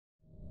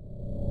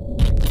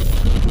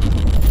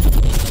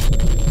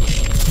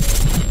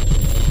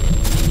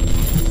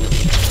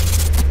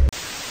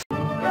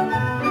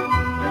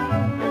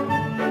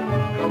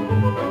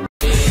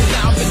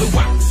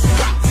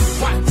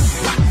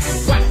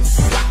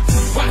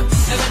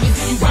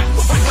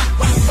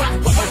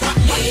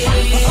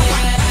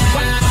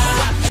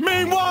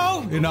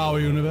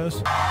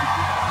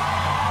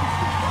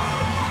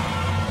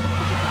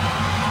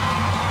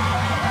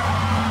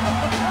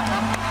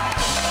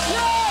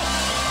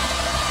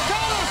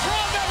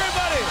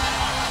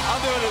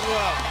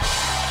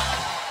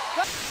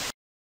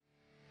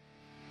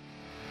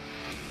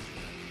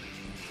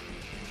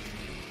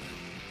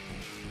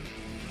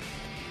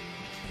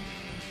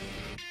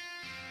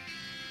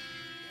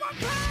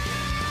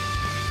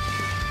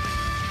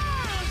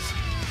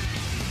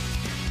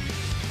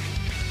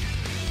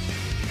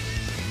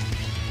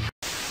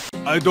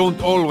I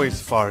don't always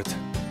fart,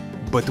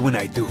 but when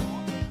I do.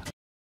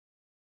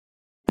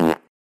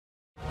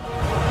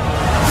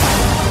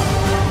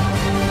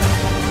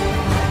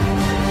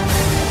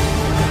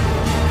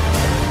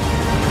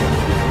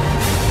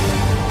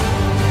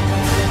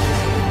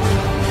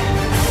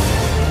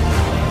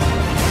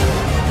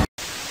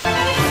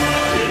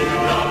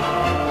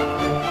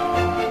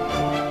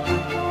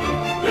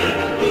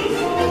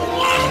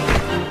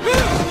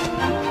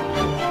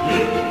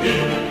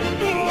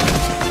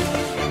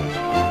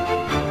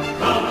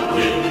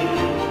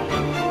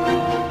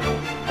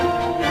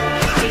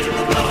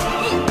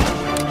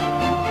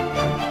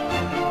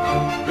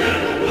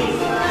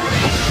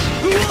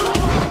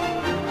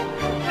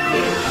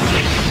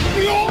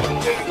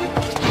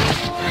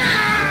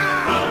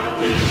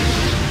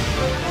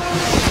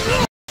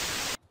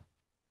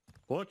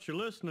 What you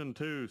listening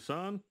to,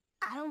 son?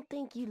 I don't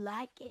think you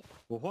like it.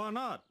 Well, why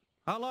not?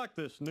 I like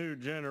this new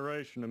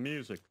generation of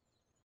music.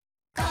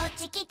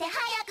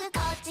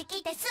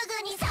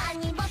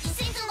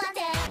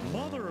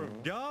 Mother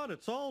of God,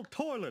 it's all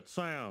toilet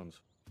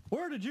sounds.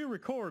 Where did you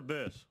record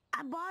this?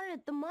 I bought it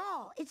at the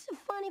mall. It's the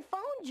funny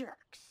phone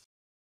jerks.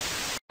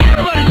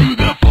 Everybody do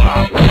the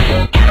flop.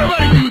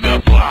 Everybody do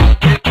the flop.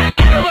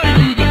 Everybody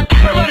do the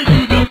flop. Everybody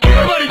do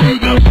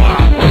the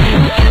flop.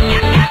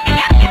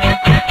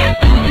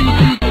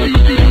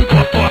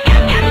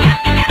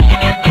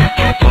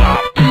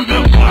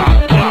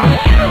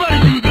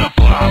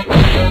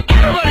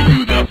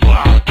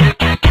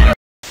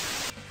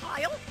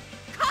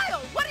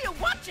 Kyle, what are you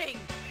watching?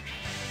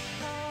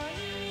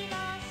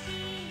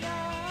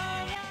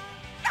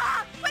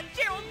 Ah, quick,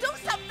 Gerald, do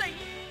something!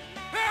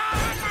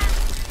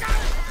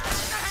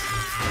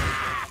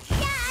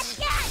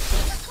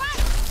 Jesus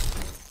Christ!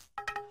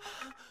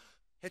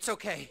 It's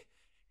okay.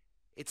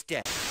 It's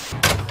dead.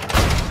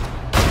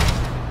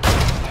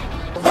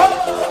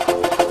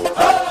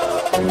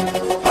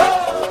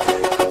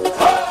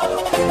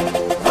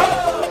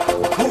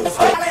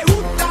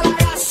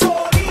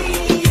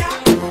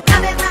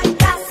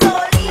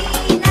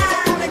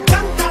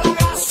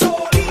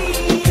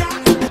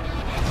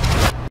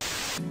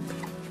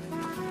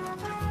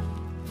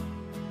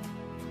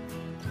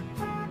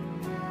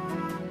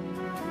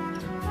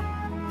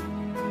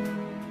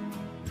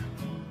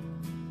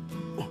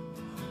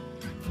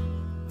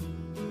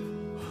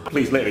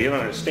 Please, lady, you don't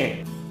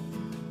understand.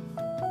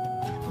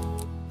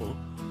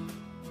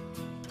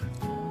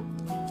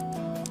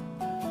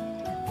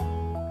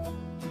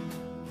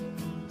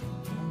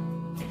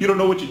 You don't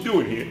know what you're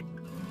doing here.